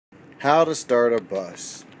How to start a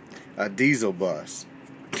bus, a diesel bus.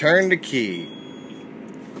 Turn the key.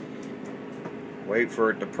 Wait for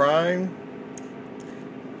it to prime.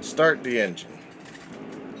 Start the engine.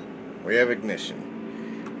 We have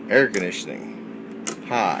ignition. Air conditioning.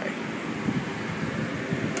 High.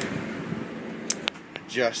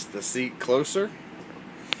 Adjust the seat closer.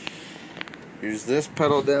 Use this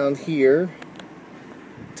pedal down here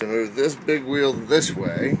to move this big wheel this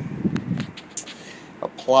way.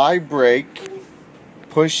 Apply brake,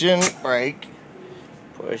 push in brake,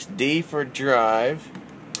 push D for drive,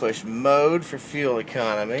 push mode for fuel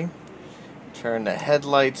economy, turn the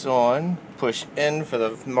headlights on, push N for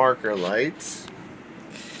the marker lights,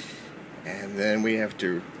 and then we have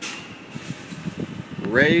to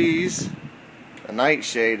raise the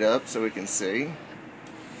nightshade up so we can see.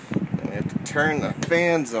 And we have to turn the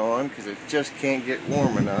fans on because it just can't get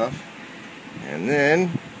warm enough, and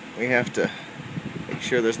then we have to make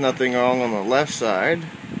sure there's nothing wrong on the left side.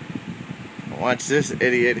 Watch this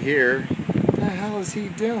idiot here. What the hell is he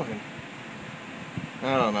doing?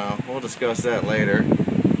 I don't know. We'll discuss that later.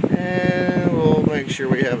 And we'll make sure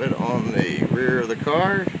we have it on the rear of the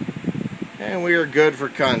car. And we are good for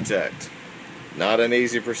contact. Not an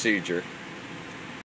easy procedure.